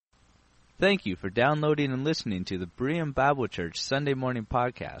Thank you for downloading and listening to the Berean Bible Church Sunday Morning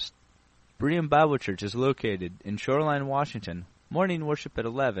Podcast. Berean Bible Church is located in Shoreline, Washington, morning worship at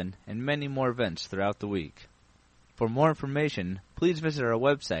 11, and many more events throughout the week. For more information, please visit our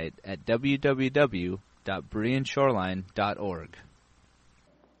website at www.bereanshoreline.org.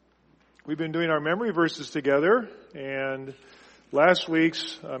 We've been doing our memory verses together, and last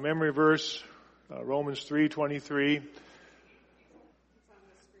week's memory verse, Romans 3:23.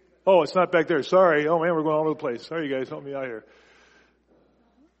 Oh, it's not back there. Sorry. Oh, man, we're going all over the place. Sorry, you guys. Help me out here.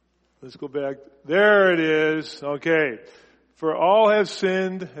 Let's go back. There it is. Okay. For all have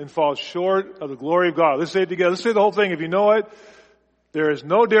sinned and fall short of the glory of God. Let's say it together. Let's say the whole thing. If you know it, there is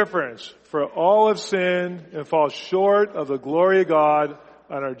no difference. For all have sinned and fall short of the glory of God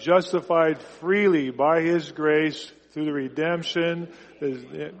and are justified freely by His grace through the redemption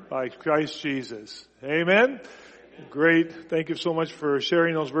by Christ Jesus. Amen. Great. Thank you so much for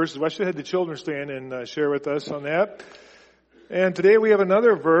sharing those verses. I should have had the children stand and share with us on that. And today we have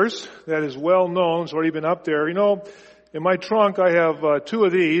another verse that is well known. It's already been up there. You know, in my trunk I have two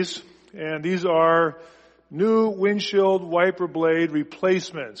of these, and these are new windshield wiper blade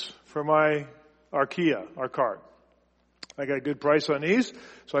replacements for our Kia, our car. I got a good price on these,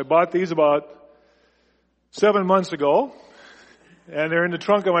 so I bought these about 7 months ago, and they're in the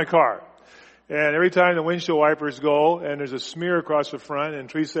trunk of my car. And every time the windshield wipers go and there's a smear across the front, and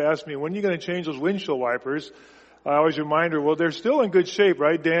Teresa asked me, when are you going to change those windshield wipers? I always remind her, well, they're still in good shape,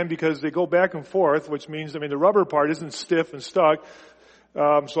 right, Dan? Because they go back and forth, which means, the rubber part isn't stiff and stuck.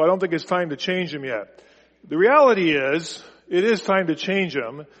 So I don't think it's time to change them yet. The reality is, it is time to change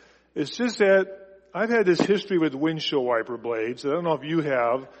them. It's just that I've had this history with windshield wiper blades. I don't know if you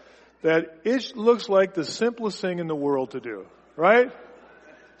have. That it looks like the simplest thing in the world to do, right?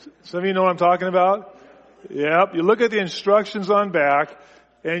 Some of you know what I'm talking about? Yep. You look at the instructions on back,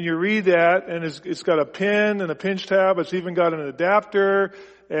 and you read that, and it's got a pin and a pinch tab. It's even got an adapter,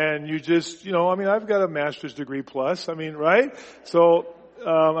 and you just, I've got a master's degree plus. Right? So,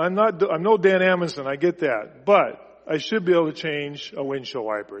 I'm no Dan Amundsen. I get that. But I should be able to change a windshield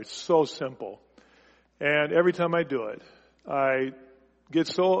wiper. It's so simple. And every time I do it, I get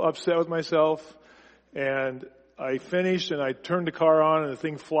so upset with myself, and I finish and I turn the car on and the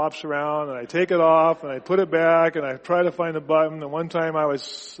thing flops around, and I take it off and I put it back and I try to find the button. And one time I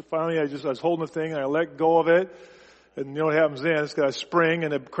was holding the thing and I let go of it. And you know what happens then? It's got a spring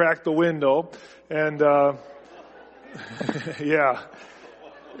and it cracked the window. And, yeah.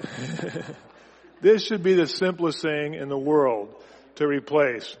 This should be the simplest thing in the world to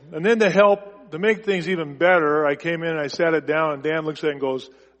replace. And then to make things even better, I came in and I sat it down, and Dan looks at it and goes,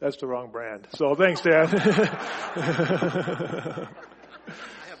 "That's the wrong brand." So thanks, Dad.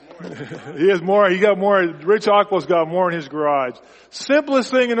 He has more. He got more. Rich Aqua's got more in his garage.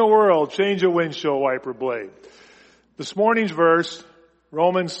 Simplest thing in the world, change a windshield wiper blade. This morning's verse,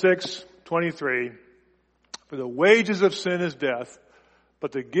 Romans 6:23. For the wages of sin is death,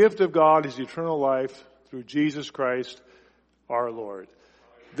 but the gift of God is eternal life through Jesus Christ our Lord.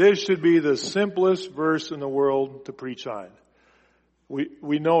 This should be the simplest verse in the world to preach on.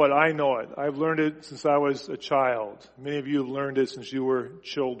 We know it. I know it. I've learned it since I was a child. Many of you have learned it since you were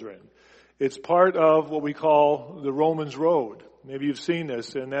children. It's part of what we call the Romans Road. Maybe you've seen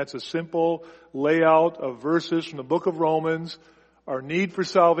this, and that's a simple layout of verses from the book of Romans. Our need for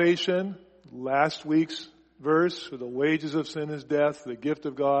salvation, last week's verse, for the wages of sin is death, the gift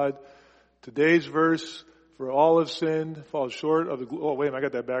of God. Today's verse, for all have sinned, fall short of the... Oh, wait a minute, I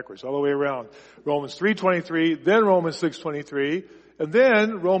got that backwards, all the way around. Romans 3:23, then Romans 6:23, and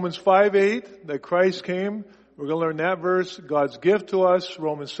then Romans 5:8, that Christ came. We're going to learn that verse, God's gift to us,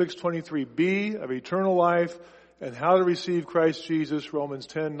 Romans 6:23b, of eternal life, and how to receive Christ Jesus, Romans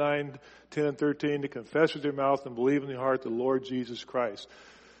 10:9, 10 and 13, to confess with your mouth and believe in your heart the Lord Jesus Christ.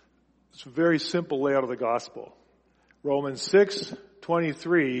 It's a very simple layout of the gospel. Romans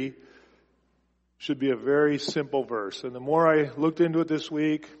 6:23 should be a very simple verse. And the more I looked into it this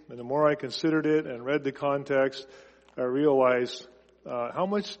week, and the more I considered it and read the context, I realized how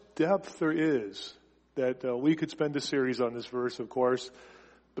much depth there is that we could spend a series on this verse, of course.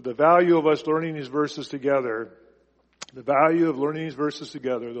 But the value of us learning these verses together, the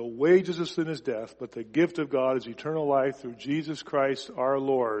wages of sin is death, but the gift of God is eternal life through Jesus Christ our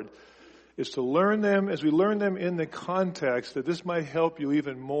Lord, is to learn them as we learn them in the context, that this might help you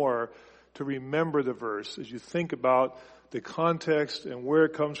even more to remember the verse as you think about the context and where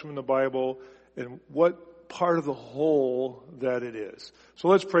it comes from in the Bible and what part of the whole that it is. So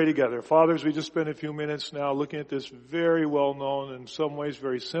let's pray together. Father, as we just spend a few minutes now looking at this very well-known, in some ways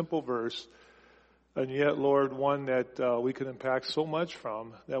very simple verse, and yet, Lord, one that we can impact so much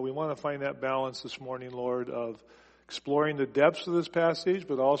from, that we want to find that balance this morning, Lord, of exploring the depths of this passage,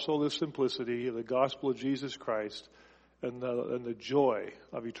 but also the simplicity of the gospel of Jesus Christ and the joy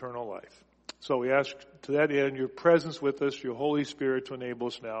of eternal life. So we ask to that end your presence with us, your Holy Spirit to enable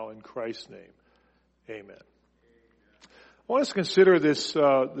us now in Christ's name. Amen. I want us to consider this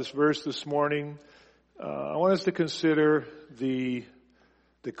verse this morning. I want us to consider the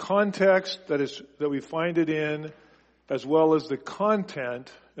context that we find it in, as well as the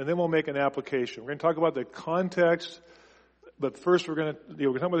content, and then we'll make an application. We're going to talk about the context, but first we're going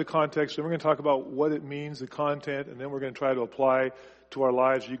to talk about the context, then we're going to talk about what it means, the content, and then we're going to try to apply to our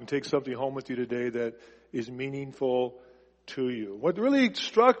lives. You can take something home with you today that is meaningful to you. What really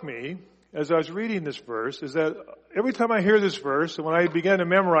struck me as I was reading this verse is that every time I hear this verse, and when I began to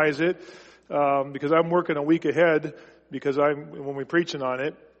memorize it, because I'm working a week ahead, when we're preaching on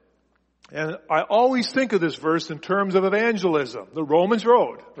it, and I always think of this verse in terms of evangelism, the Romans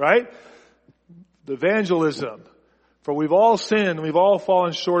road, right? The evangelism. For we've all sinned, we've all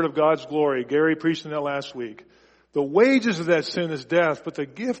fallen short of God's glory. Gary preached on that last week. The wages of that sin is death, but the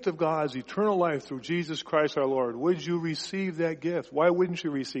gift of God is eternal life through Jesus Christ our Lord. Would you receive that gift? Why wouldn't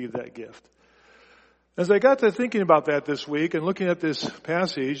you receive that gift? As I got to thinking about that this week and looking at this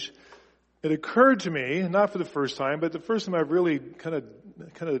passage, it occurred to me, not for the first time, but the first time I've really kind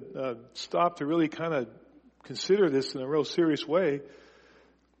of stopped to really kind of consider this in a real serious way.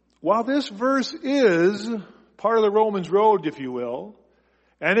 While this verse is part of the Romans road, if you will,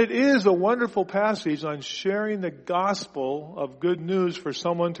 and it is a wonderful passage on sharing the gospel of good news for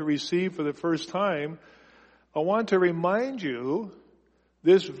someone to receive for the first time, I want to remind you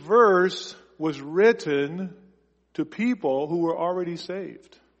this verse was written to people who were already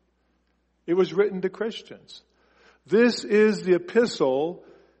saved. It was written to Christians. This is the epistle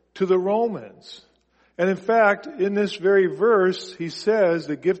to the Romans. And in fact, in this very verse, he says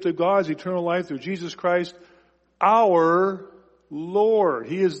the gift of God is eternal life through Jesus Christ, our Lord.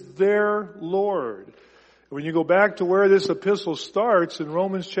 He is their Lord. When you go back to where this epistle starts, in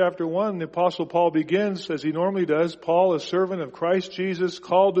Romans chapter 1, the Apostle Paul begins, as he normally does, Paul, a servant of Christ Jesus,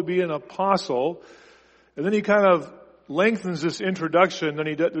 called to be an apostle. And then he kind of lengthens this introduction than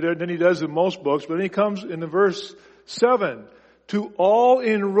he does in most books. But then he comes in the verse 7, to all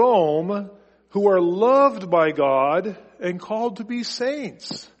in Rome who are loved by God and called to be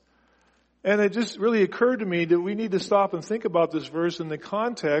saints. And it just really occurred to me that we need to stop and think about this verse in the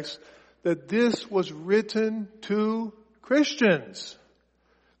context that this was written to Christians.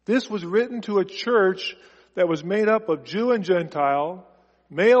 This was written to a church that was made up of Jew and Gentile,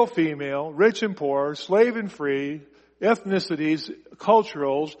 male, female, rich and poor, slave and free, ethnicities,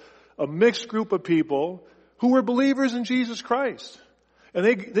 culturals, a mixed group of people who were believers in Jesus Christ. And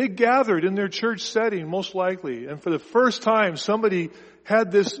they gathered in their church setting, most likely. And for the first time, somebody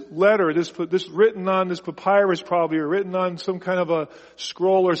had this letter, this written on this papyrus probably, or written on some kind of a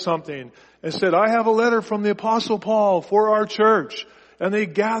scroll or something, and said, I have a letter from the Apostle Paul for our church. And they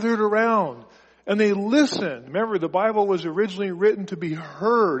gathered around and they listened. Remember, the Bible was originally written to be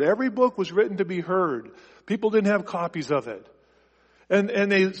heard. Every book was written to be heard. People didn't have copies of it.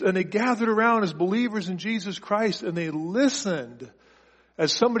 And they gathered around as believers in Jesus Christ, and they listened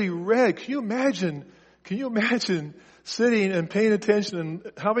as somebody read. Can you imagine sitting and paying attention?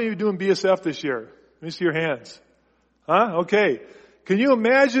 And how many of you doing BSF this year? Let me see your hands. Huh? Okay. Can you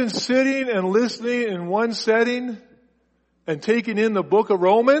imagine sitting and listening in one setting and taking in the book of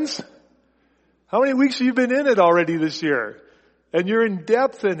Romans? How many weeks have you been in it already this year? And you're in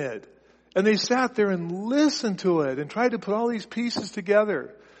depth in it. And they sat there and listened to it and tried to put all these pieces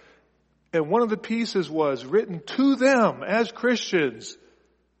together. And one of the pieces was written to them as Christians.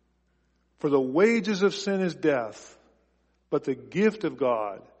 For the wages of sin is death, but the gift of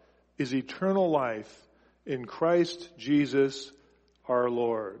God is eternal life in Christ Jesus our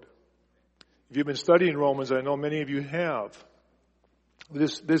Lord. If you've been studying Romans, I know many of you have.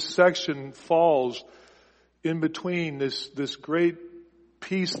 This section falls in between this great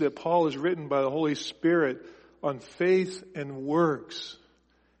piece that Paul has written by the Holy Spirit on faith and works.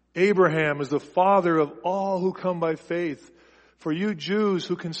 Abraham is the father of all who come by faith. For you Jews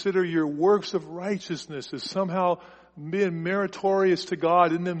who consider your works of righteousness as somehow being meritorious to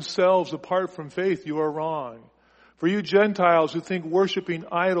God in themselves apart from faith, you are wrong. For you Gentiles who think worshiping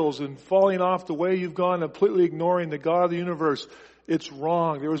idols and falling off the way you've gone, completely ignoring the God of the universe, it's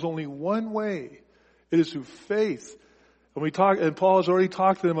wrong. There is only one way. It is through faith. And Paul has already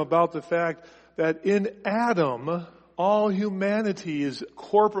talked to them about the fact that in Adam, all humanity is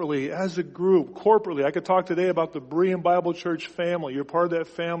corporately, as a group, corporately. I could talk today about the Berean Bible Church family. You're part of that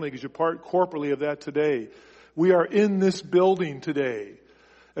family because you're part corporately of that today. We are in this building today.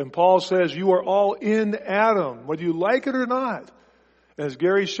 And Paul says you are all in Adam, whether you like it or not. As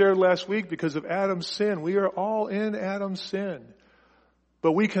Gary shared last week, because of Adam's sin, we are all in Adam's sin.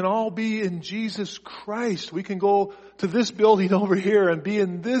 But we can all be in Jesus Christ. We can go to this building over here and be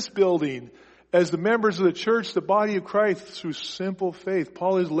in this building as the members of the church, the body of Christ, through simple faith.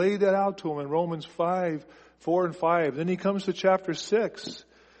 Paul has laid that out to them in Romans 5, 4 and 5. Then he comes to chapter 6.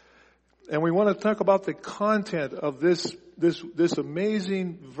 And we want to talk about the content of this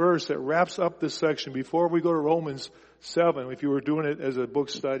amazing verse that wraps up this section before we go to Romans 7, if you were doing it as a book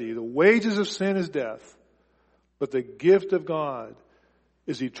study. The wages of sin is death, but the gift of God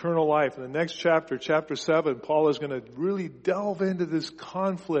is eternal life. In the next chapter, chapter 7, Paul is going to really delve into this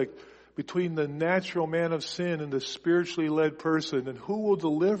conflict between the natural man of sin and the spiritually led person, and who will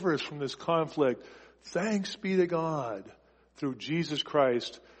deliver us from this conflict. Thanks be to God through Jesus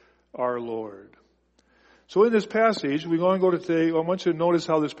Christ our Lord. So in this passage, we're going to go to today. I want you to notice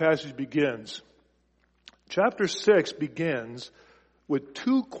how this passage begins. Chapter 6 begins with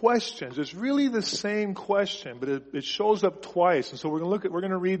two questions. It's really the same question, but it shows up twice. And so we're going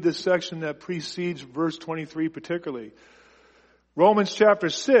to read this section that precedes verse 23 particularly. Romans chapter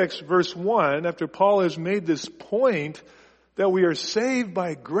 6, verse 1, after Paul has made this point that we are saved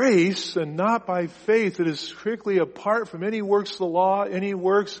by grace and not by faith, it is strictly apart from any works of the law, any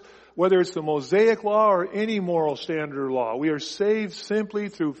works, whether it's the Mosaic law or any moral standard or law. We are saved simply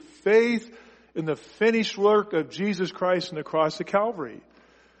through faith in the finished work of Jesus Christ on the cross of Calvary.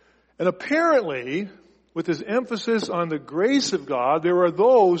 And apparently, with this emphasis on the grace of God, there are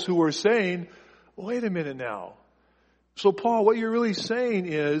those who are saying, wait a minute now. So Paul, what you're really saying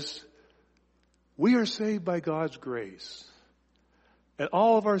is, we are saved by God's grace. And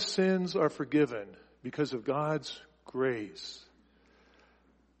all of our sins are forgiven because of God's grace.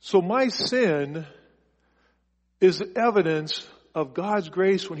 So my sin is evidence of God's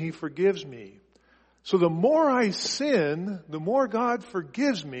grace when He forgives me. So the more I sin, the more God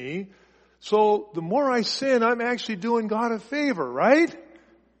forgives me. So the more I sin, I'm actually doing God a favor, right?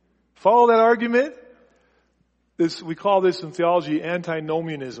 Follow that argument? We call this in theology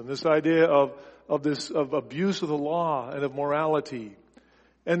antinomianism, this idea of abuse of the law and of morality.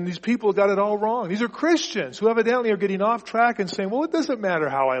 And these people got it all wrong. These are Christians who evidently are getting off track and saying, well, it doesn't matter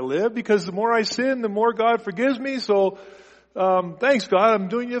how I live because the more I sin, the more God forgives me. So thanks, God, I'm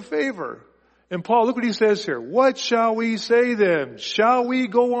doing you a favor. And Paul, look what he says here. What shall we say then? Shall we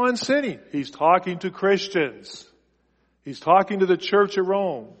go on sinning? He's talking to Christians. He's talking to the church of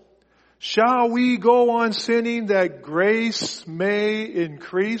Rome. Shall we go on sinning that grace may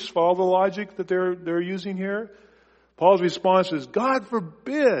increase? Follow the logic that they're using here. Paul's response is, God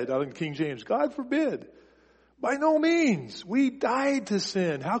forbid. I think King James, God forbid. By no means. We died to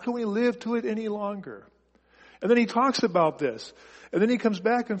sin. How can we live to it any longer? And then he talks about this. And then he comes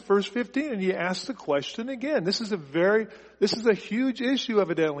back in verse 15 and he asks the question again. This is a huge issue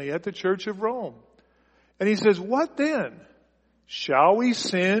evidently at the Church of Rome. And he says, what then? Shall we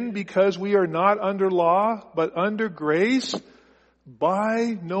sin because we are not under law, but under grace?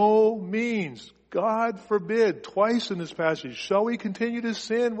 By no means. God forbid. Twice in this passage. Shall we continue to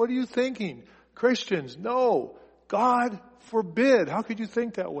sin? What are you thinking? Christians, no. God forbid. How could you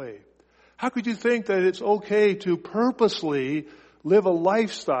think that way? How could you think that it's okay to purposely live a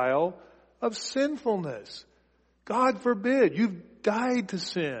lifestyle of sinfulness? God forbid. You've died to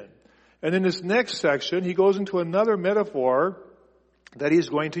sin. And in this next section, he goes into another metaphor that he's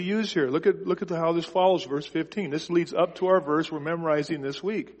going to use here. Look at how this follows, verse 15. This leads up to our verse we're memorizing this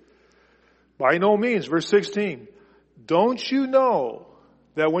week. By no means, verse 16. Don't you know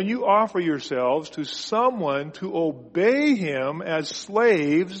that when you offer yourselves to someone to obey him as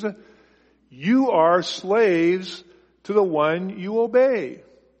slaves, you are slaves to the one you obey?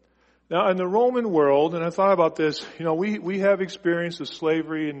 Now, in the Roman world, and I thought about this, we have experienced the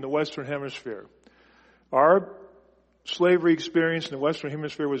slavery in the Western Hemisphere. Our slavery experience in the Western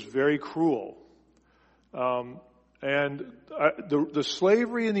Hemisphere was very cruel. And the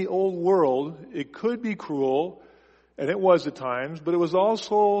slavery in the old world, it could be cruel, and it was at times, but it was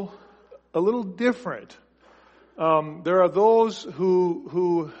also a little different. There are those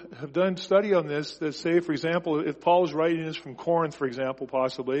who have done study on this that say, for example, if Paul is writing this from Corinth, for example,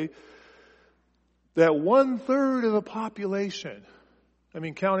 possibly, that 1/3 of the population,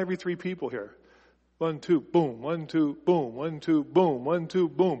 count every 3 people here. 1, 2, boom, 1, 2, boom, 1, 2, boom, 1, 2,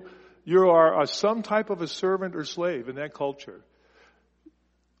 boom. You are some type of a servant or slave in that culture.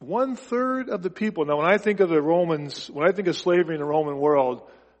 1/3 of the people. Now, when I think of the Romans, when I think of slavery in the Roman world,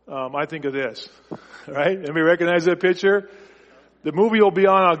 I think of this, right? Anybody recognize that picture? The movie will be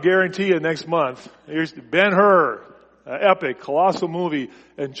on, I'll guarantee you, next month. Here's Ben-Hur, epic, colossal movie,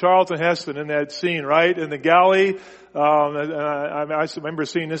 and Charlton Heston in that scene, right? In the galley. I remember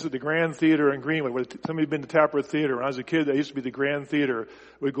seeing this at the Grand Theater in Greenwood. Where somebody had been to Tapworth Theater. When I was a kid, that used to be the Grand Theater.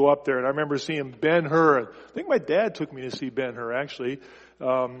 We'd go up there, and I remember seeing Ben-Hur. I think my dad took me to see Ben-Hur, actually,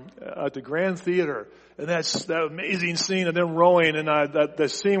 at the Grand Theater. And that amazing scene of them rowing, and that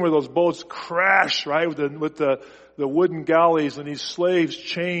scene where those boats crash, right, with the wooden galleys and these slaves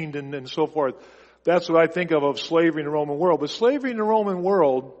chained and so forth. That's what I think of slavery in the Roman world. But slavery in the Roman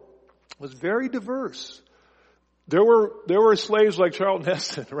world was very diverse. There were slaves like Charlton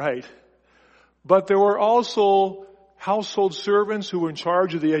Heston, right? But there were also household servants who were in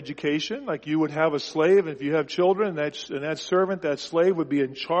charge of the education. Like you would have a slave, and if you have children, that servant, that slave would be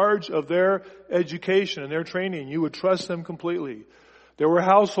in charge of their education and their training. You would trust them completely. There were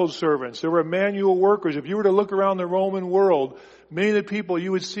household servants. There were manual workers. If you were to look around the Roman world, many of the people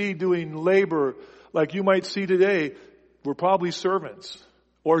you would see doing labor like you might see today were probably servants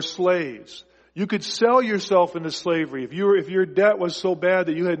or slaves. You could sell yourself into slavery. If your debt was so bad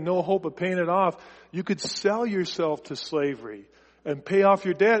that you had no hope of paying it off, you could sell yourself to slavery and pay off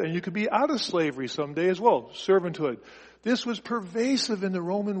your debt, and you could be out of slavery someday as well, servanthood. This was pervasive in the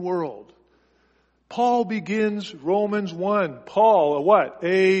Roman world. Paul begins Romans 1. Paul, a what?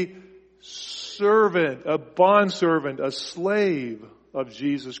 A servant, a bondservant, a slave of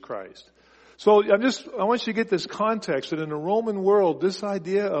Jesus Christ. So I want you to get this context that in the Roman world, this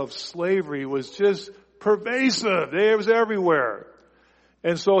idea of slavery was just pervasive. It was everywhere.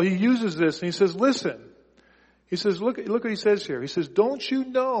 And so he uses this and he says, listen. He says, look what he says here. He says, don't you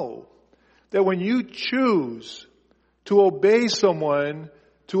know that when you choose to obey someone,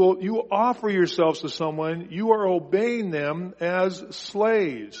 you offer yourselves to someone, you are obeying them as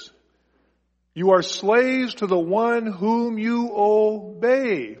slaves. You are slaves to the one whom you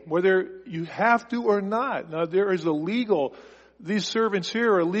obey, whether you have to or not. Now these servants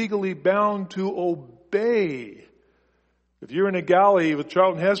here are legally bound to obey. If you're in a galley with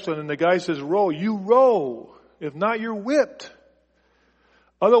Charlton Heston and the guy says row, you row. If not, you're whipped.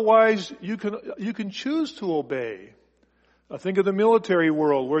 Otherwise, you can choose to obey. Think of the military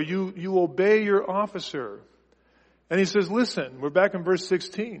world where you obey your officer. And he says, listen, we're back in verse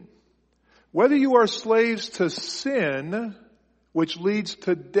 16. Whether you are slaves to sin, which leads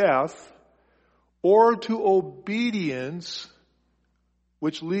to death, or to obedience,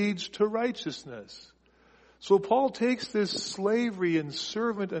 which leads to righteousness. So Paul takes this slavery and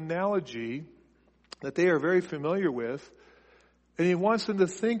servant analogy that they are very familiar with, and he wants them to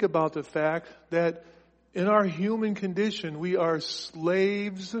think about the fact that in our human condition, we are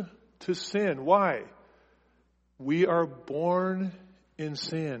slaves to sin. Why? We are born in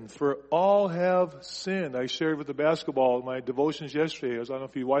sin. For all have sinned. I shared with the basketball my devotions yesterday. I don't know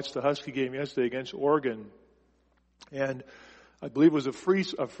if you watched the Husky game yesterday against Oregon. And I believe it was a free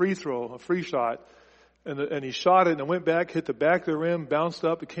shot. And he shot it and it went back, hit the back of the rim, bounced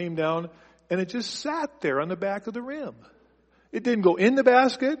up, it came down, and it just sat there on the back of the rim. It didn't go in the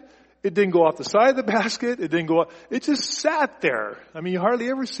basket. It didn't go off the side of the basket. It didn't go up. It just sat there. I mean, you hardly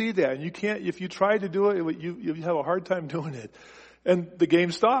ever see that. And you can't, if you try to do it, you have a hard time doing it. And the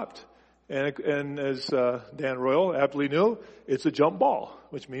game stopped. And as Dan Royal aptly knew, it's a jump ball,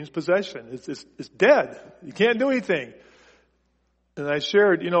 which means possession. It's dead. You can't do anything. And I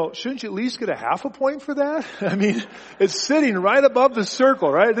shared, shouldn't you at least get a half a point for that? I mean, it's sitting right above the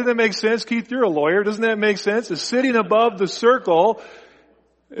circle, right? Doesn't that make sense? Keith, you're a lawyer. Doesn't that make sense? It's sitting above the circle.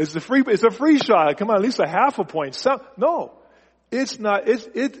 It's a free shot. Come on, at least a half a point. No. It's not,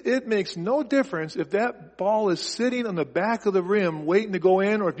 it makes no difference if that ball is sitting on the back of the rim waiting to go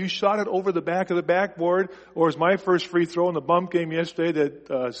in, or if you shot it over the back of the backboard, or as my first free throw in the bump game yesterday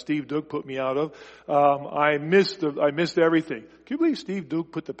that Steve Duke put me out of. I missed everything. Can you believe Steve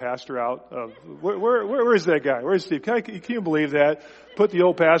Duke put the pastor out? Where is that guy? Where's Steve? Can you believe that? Put the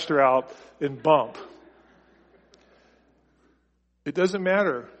old pastor out in bump. It doesn't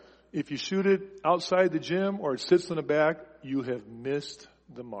matter if you shoot it outside the gym or it sits in the back. You have missed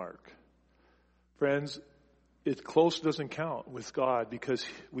the mark. Friends, it close doesn't count with God because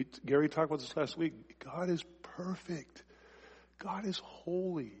Gary talked about this last week. God is perfect. God is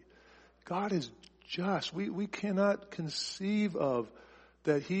holy. God is just. We cannot conceive of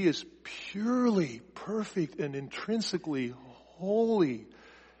that He is purely perfect and intrinsically holy.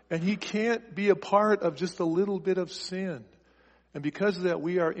 And He can't be a part of just a little bit of sin. And because of that,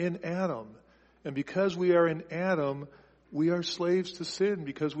 we are in Adam. And because we are in Adam, we are slaves to sin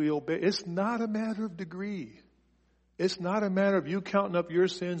because we obey. It's not a matter of degree. It's not a matter of you counting up your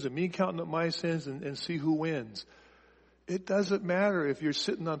sins and me counting up my sins and see who wins. It doesn't matter if you're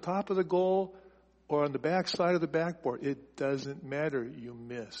sitting on top of the goal or on the back side of the backboard. It doesn't matter. You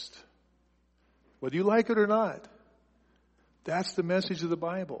missed. Whether you like it or not. That's the message of the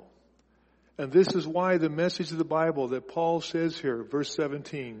Bible. And this is why the message of the Bible that Paul says here, verse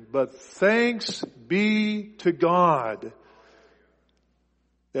 17, but thanks be to God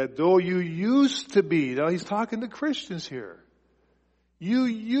that though you used to be, now he's talking to Christians here, you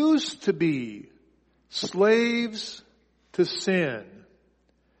used to be slaves to sin.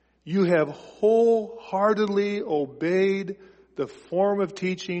 You have wholeheartedly obeyed the form of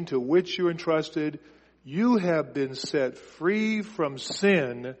teaching to which you entrusted. You have been set free from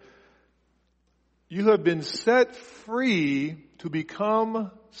sin. You have been set free to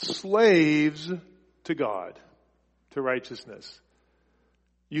become slaves to God, to righteousness.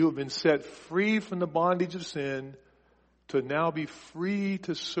 You have been set free from the bondage of sin to now be free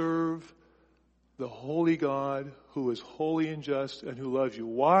to serve the holy God who is holy and just and who loves you.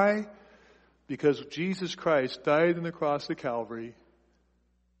 Why? Because Jesus Christ died on the cross of Calvary.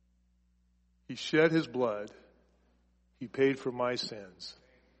 He shed his blood. He paid for my sins.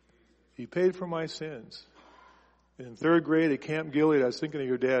 He paid for my sins. In third grade at Camp Gilead, I was thinking of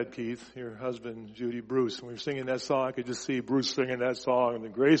your dad, Keith, your husband, Judy, Bruce. When we were singing that song, I could just see Bruce singing that song, and the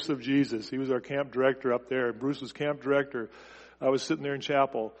grace of Jesus. He was our camp director up there. Bruce was camp director. I was sitting there in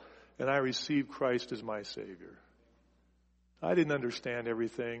chapel, and I received Christ as my Savior. I didn't understand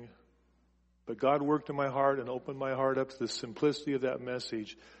everything, but God worked in my heart and opened my heart up to the simplicity of that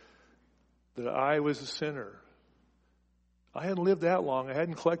message, that I was a sinner. I hadn't lived that long. I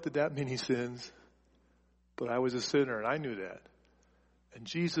hadn't collected that many sins. But I was a sinner, and I knew that. And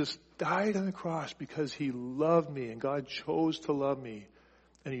Jesus died on the cross because he loved me, and God chose to love me.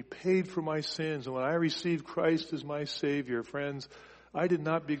 And he paid for my sins. And when I received Christ as my Savior, friends, I did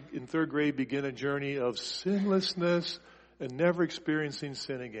not, in third grade, begin a journey of sinlessness and never experiencing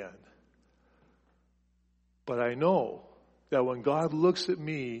sin again. But I know that when God looks at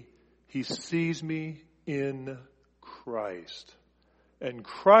me, he sees me in Christ. And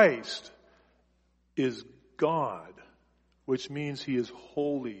Christ is God, which means he is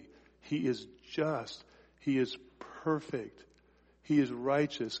holy, he is just, he is perfect, he is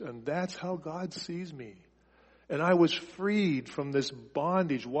righteous, and that's how God sees me. And I was freed from this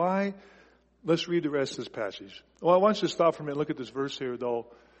bondage. Why? Let's read the rest of this passage. Well, I want you to stop for a minute and look at this verse here, though.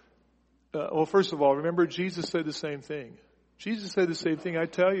 Well, first of all, remember Jesus said the same thing. Jesus said the same thing. I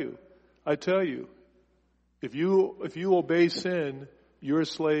tell you, if you obey sin, you're a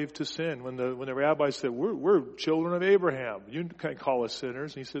slave to sin. When the rabbi said, we're children of Abraham, you can't call us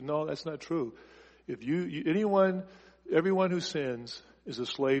sinners. And he said, no, that's not true. If everyone who sins is a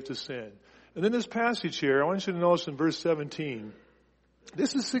slave to sin. And then this passage here, I want you to notice in verse 17,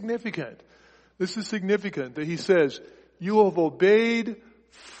 this is significant. This is significant that he says, you have obeyed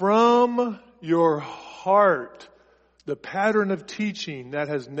from your heart the pattern of teaching that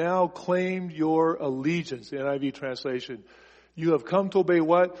has now claimed your allegiance. The NIV translation. You have come to obey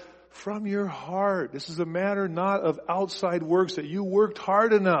what? From your heart. This is a matter not of outside works, that you worked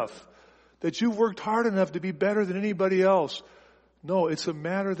hard enough. That you've worked hard enough to be better than anybody else. No, it's a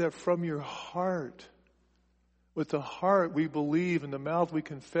matter that from your heart. With the heart we believe, and the mouth we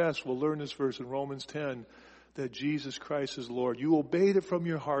confess. We'll learn this verse in Romans 10. That Jesus Christ is Lord. You obeyed it from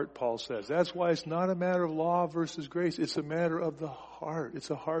your heart, Paul says. That's why it's not a matter of law versus grace. It's a matter of the heart. It's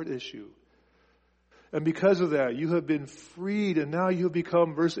a heart issue. And because of that, you have been freed, and now you have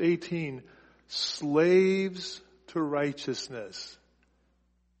become, verse 18, slaves to righteousness.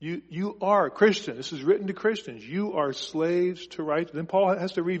 You are Christian. This is written to Christians. You are slaves to righteousness. Then Paul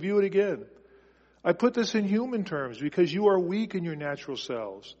has to review it again. I put this in human terms because you are weak in your natural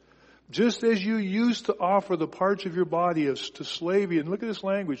selves. Just as you used to offer the parts of your body to slavery, and look at this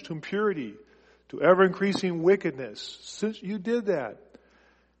language, to impurity, to ever-increasing wickedness. Since you did that,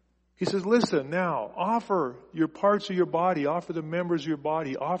 he says, listen, now, offer your parts of your body, offer the members of your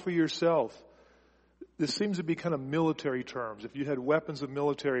body, offer yourself. This seems to be kind of military terms. If you had weapons of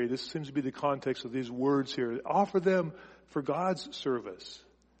military, this seems to be the context of these words here. Offer them for God's service.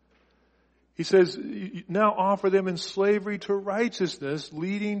 He says, now offer them in slavery to righteousness,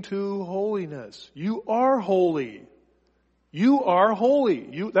 leading to holiness. You are holy. You are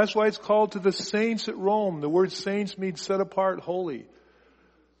holy. That's why it's called to the saints at Rome. The word saints means set apart, holy.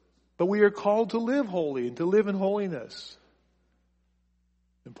 But we are called to live holy and to live in holiness.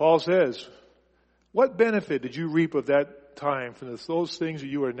 And Paul says, what benefit did you reap of that time from those things that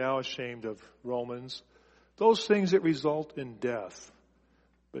you are now ashamed of, Romans? Those things that result in death.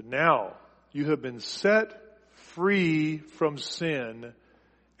 But now you have been set free from sin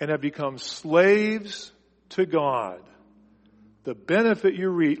and have become slaves to God. The benefit you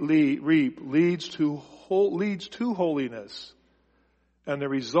reap leads to holiness. And the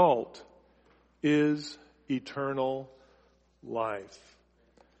result is eternal life.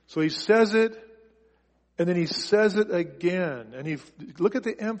 So he says it, and then he says it again. And look at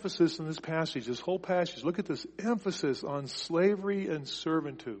the emphasis in this passage, this whole passage. Look at this emphasis on slavery and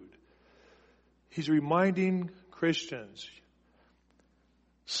servitude. He's reminding Christians,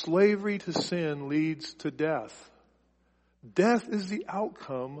 slavery to sin leads to death. Death is the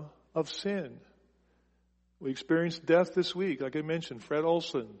outcome of sin. We experienced death this week. Like I mentioned, Fred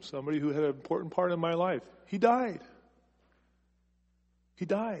Olson, somebody who had an important part in my life. He died. He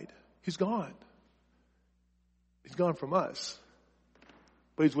died. He's gone. He's gone from us.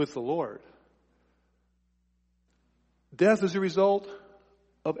 But he's with the Lord. Death is a result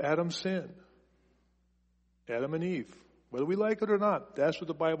of Adam's sin. Adam and Eve. Whether we like it or not, that's what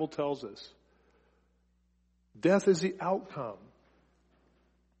the Bible tells us. Death is the outcome.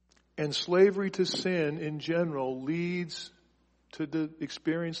 And slavery to sin in general leads to the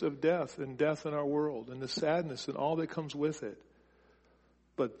experience of death and death in our world and the sadness and all that comes with it.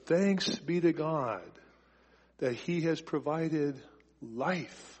 But thanks be to God that He has provided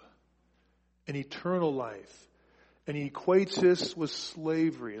life, an eternal life. And He equates this with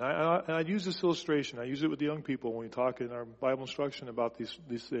slavery. And I use this illustration. I use it with the young people when we talk in our Bible instruction about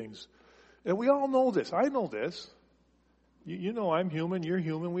these things. And we all know this. I know this. You know I'm human. You're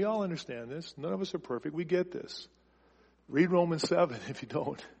human. We all understand this. None of us are perfect. We get this. Read Romans 7 if you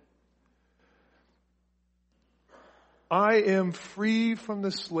don't. I am free from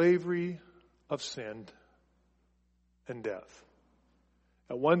the slavery of sin and death.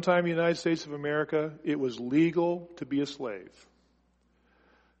 At one time in the United States of America, it was legal to be a slave.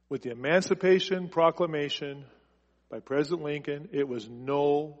 With the Emancipation Proclamation by President Lincoln, it was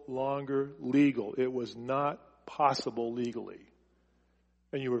no longer legal. It was not possible legally.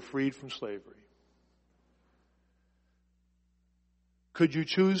 And you were freed from slavery. Could you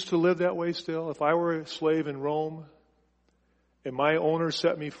choose to live that way still? If I were a slave in Rome and my owner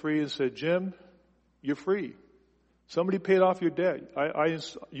set me free and said, Jim, you're free. Somebody paid off your debt.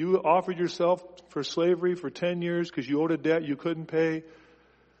 You offered yourself for slavery for 10 years because you owed a debt you couldn't pay.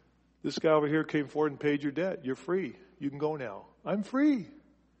 This guy over here came forward and paid your debt. You're free. You can go now. I'm free.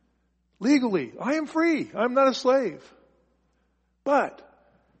 Legally, I am free. I'm not a slave. But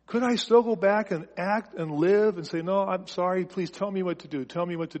could I still go back and act and live and say, no, I'm sorry, please tell me what to do. Tell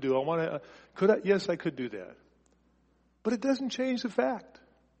me what to do. Yes, I could do that. But it doesn't change the fact.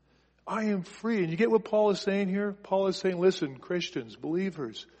 I am free. And you get what Paul is saying here? Paul is saying, listen, Christians,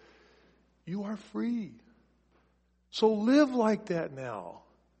 believers, you are free. So live like that now.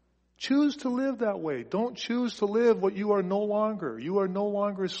 Choose to live that way. Don't choose to live what you are no longer. You are no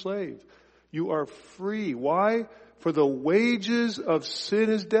longer a slave. You are free. Why? For the wages of sin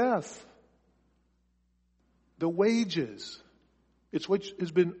is death. The wages. It's what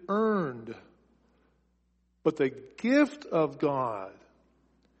has been earned. But the gift of God,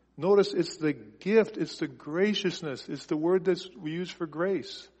 notice it's the gift, it's the graciousness, it's the word that we use for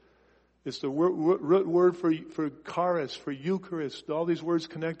grace. It's the word for charis, for Eucharist, all these words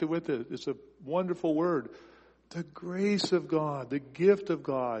connected with it. It's a wonderful word. The grace of God, the gift of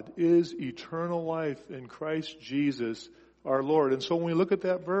God is eternal life in Christ Jesus our Lord. And so when we look at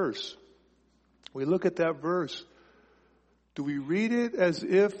that verse, do we read it as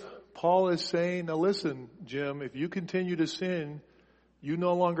if Paul is saying, now listen, Jim, if you continue to sin, you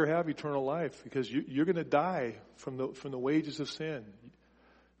no longer have eternal life because you're going to die from the wages of sin.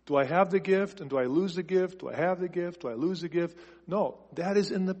 Do I have the gift and do I lose the gift? Do I have the gift? Do I lose the gift? No, that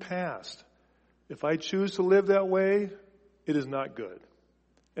is in the past. If I choose to live that way, it is not good.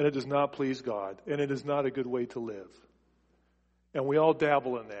 And it does not please God. And it is not a good way to live. And we all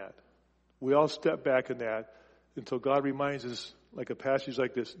dabble in that. We all step back in that until God reminds us, like a passage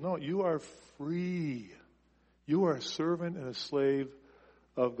like this, no, you are free. You are a servant and a slave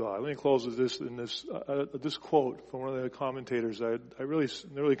of God. Let me close with this quote from one of the commentators that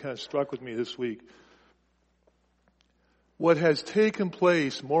really kind of struck with me this week. What has taken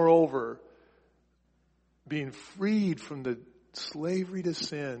place, moreover, being freed from the slavery to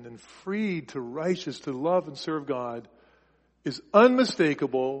sin and freed to righteous, to love and serve God, is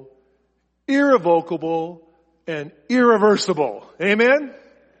unmistakable, irrevocable, and irreversible. Amen?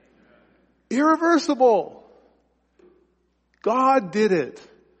 Irreversible. God did it.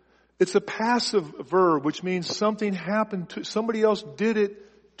 It's a passive verb, which means something happened to, somebody else did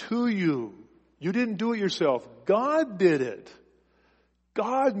it to you. You didn't do it yourself. God did it.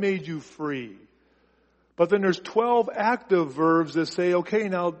 God made you free. But then there's 12 active verbs that say, okay,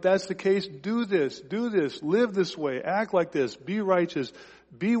 now that's the case. Do this, live this way, act like this, be righteous,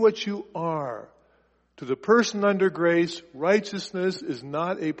 be what you are. To the person under grace, righteousness is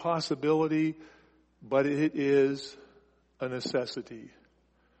not a possibility, but it is a necessity.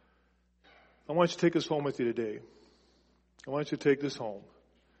 I want you to take this home with you today. I want you to take this home.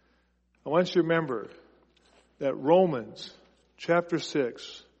 I want you to remember that Romans chapter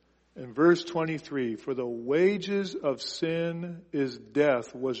 6 and verse 23, for the wages of sin is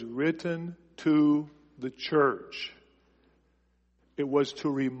death, was written to the church. It was to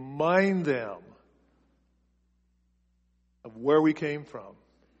remind them of where we came from.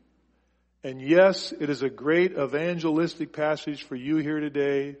 And yes, it is a great evangelistic passage for you here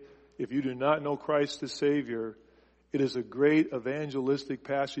today. If you do not know Christ as Savior, it is a great evangelistic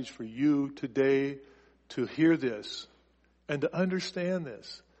passage for you today to hear this and to understand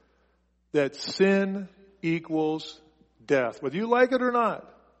this. That sin equals death. Whether you like it or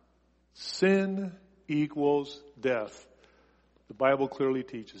not, sin equals death. The Bible clearly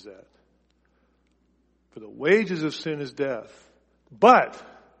teaches that. For the wages of sin is death. But,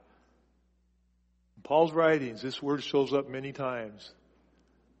 in Paul's writings, this word shows up many times.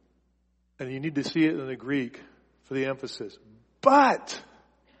 And you need to see it in the Greek for the emphasis. But,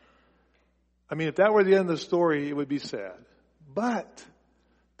 I mean, if that were the end of the story, it would be sad. But,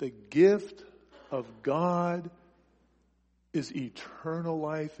 the gift of God is eternal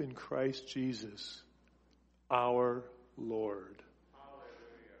life in Christ Jesus, our Lord.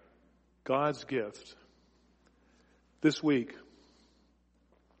 God's gift. This week,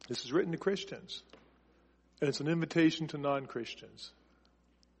 this is written to Christians, and it's an invitation to non-Christians.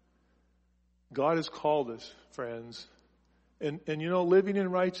 God has called us, friends, and you know, living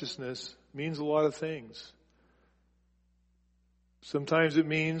in righteousness means a lot of things. Sometimes it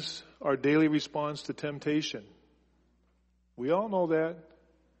means our daily response to temptation. We all know that.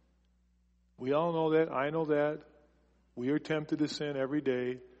 We all know that. I know that. We are tempted to sin every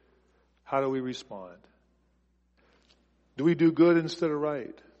day. How do we respond? Do we do good instead of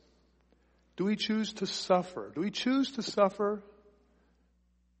right? Do we choose to suffer? Do we choose to suffer?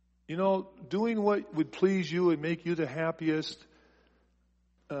 You know, doing what would please you and make you the happiest.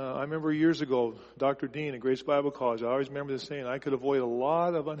 I remember years ago, Dr. Dean at Grace Bible College, I always remember this saying, I could avoid a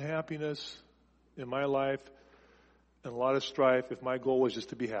lot of unhappiness in my life and a lot of strife if my goal was just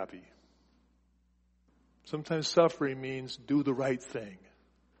to be happy. Sometimes suffering means do the right thing.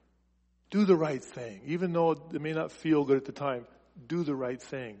 Do the right thing. Even though it may not feel good at the time, do the right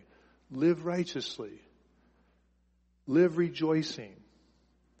thing. Live righteously. Live rejoicing.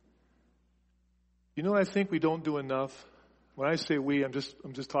 You know what I think we don't do enough? When I say we, I'm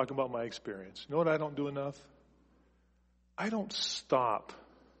just talking about my experience. You know what I don't do enough? I don't stop.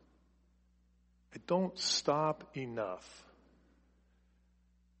 I don't stop enough.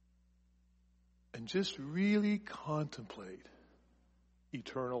 And just really contemplate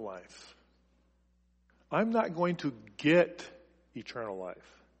eternal life. I'm not going to get eternal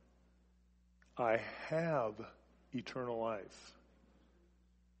life. I have eternal life.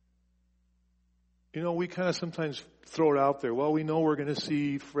 You know, we kind of sometimes throw it out there. Well, we know we're going to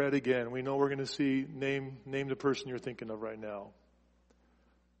see Fred again. We know we're going to see, name the person you're thinking of right now.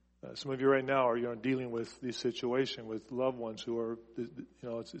 Some of you right now are dealing with this situation with loved ones who are,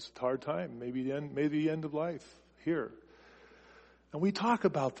 it's a hard time. Maybe the end of life here. And we talk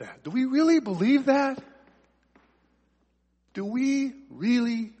about that. Do we really believe that? Do we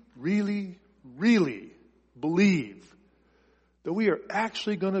really, really, really believe that we are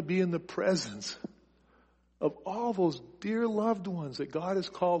actually going to be in the presence of all those dear loved ones that God has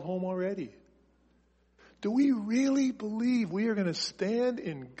called home already? Do we really believe we are going to stand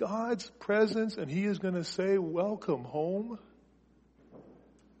in God's presence and He is going to say, welcome home?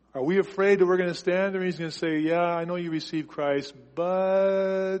 Are we afraid that we're going to stand there and He's going to say, yeah, I know you received Christ,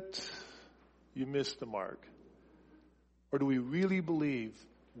 but you missed the mark? Or do we really believe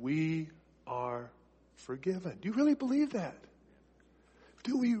we are forgiven? Do you really believe that?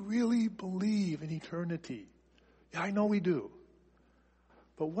 Do we really believe in eternity? Yeah, I know we do.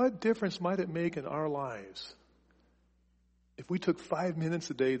 But what difference might it make in our lives if we took 5 minutes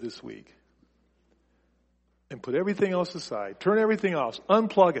a day this week and put everything else aside, turn everything off,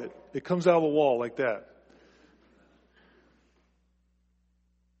 unplug it, it comes out of the wall like that,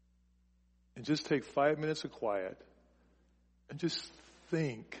 and just take 5 minutes of quiet and just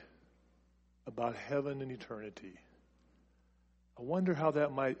think about heaven and eternity? I wonder how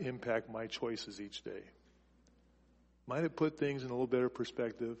that might impact my choices each day. Might it put things in a little better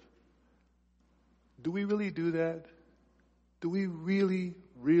perspective? Do we really do that? Do we really,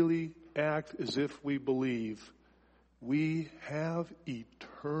 really act as if we believe we have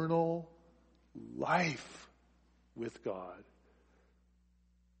eternal life with God?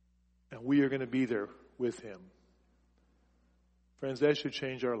 And we are going to be there with Him. Friends, that should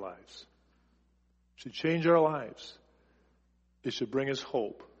change our lives. It should change our lives. It should bring us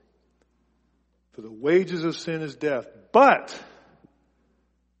hope. For the wages of sin is death, but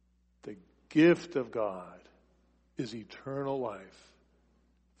the gift of God is eternal life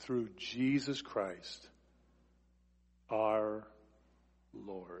through Jesus Christ, our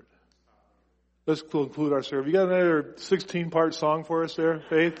Lord. Let's conclude our service. You got another 16-part song for us there,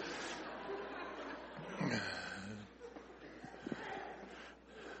 Faith?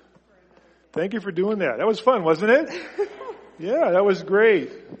 Thank you for doing that. That was fun, wasn't it? Yeah, that was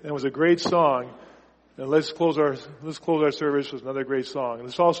great. It was a great song. And let's close our service with another great song. And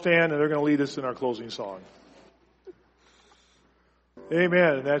let's all stand, and they're going to lead us in our closing song.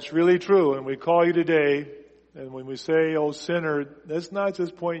 Amen. And that's really true. And we call you today, and when we say, "Oh, sinner," that's not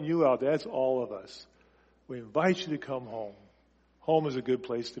just pointing you out. That's all of us. We invite you to come home. Home is a good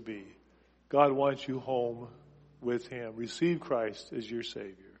place to be. God wants you home with Him. Receive Christ as your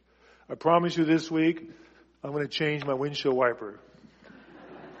Savior. I promise you this week, I'm going to change my windshield wiper.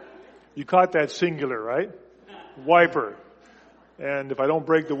 You caught that singular, right? Wiper. And if I don't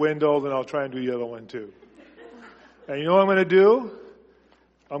break the window, then I'll try and do the other one too. And you know what I'm going to do?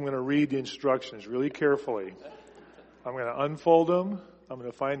 I'm going to read the instructions really carefully. I'm going to unfold them. I'm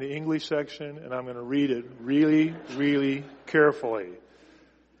going to find the English section, and I'm going to read it really, really carefully.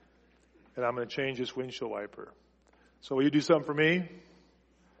 And I'm going to change this windshield wiper. So will you do something for me?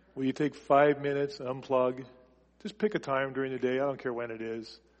 Will you take 5 minutes, unplug? Just pick a time during the day. I don't care when it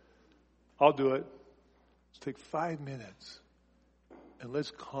is. I'll do it. Let's take 5 minutes and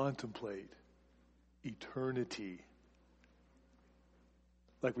let's contemplate eternity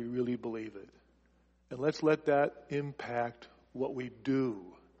like we really believe it. And let's let that impact what we do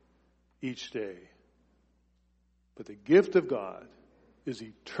each day. But the gift of God is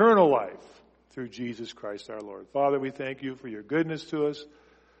eternal life through Jesus Christ our Lord. Father, we thank you for your goodness to us.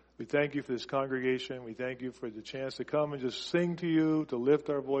 We thank you for this congregation. We thank you for the chance to come and just sing to you, to lift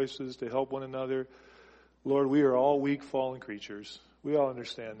our voices, to help one another. Lord, we are all weak, fallen creatures. We all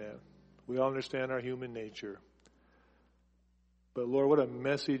understand that. We all understand our human nature. But Lord, what a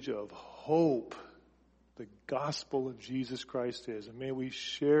message of hope the gospel of Jesus Christ is. And may we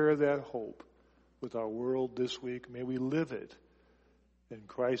share that hope with our world this week. May we live it. In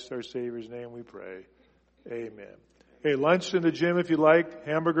Christ our Savior's name we pray. Amen. Hey, lunch in the gym if you like.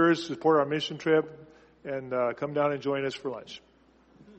 Hamburgers, support our mission trip. And come down and join us for lunch.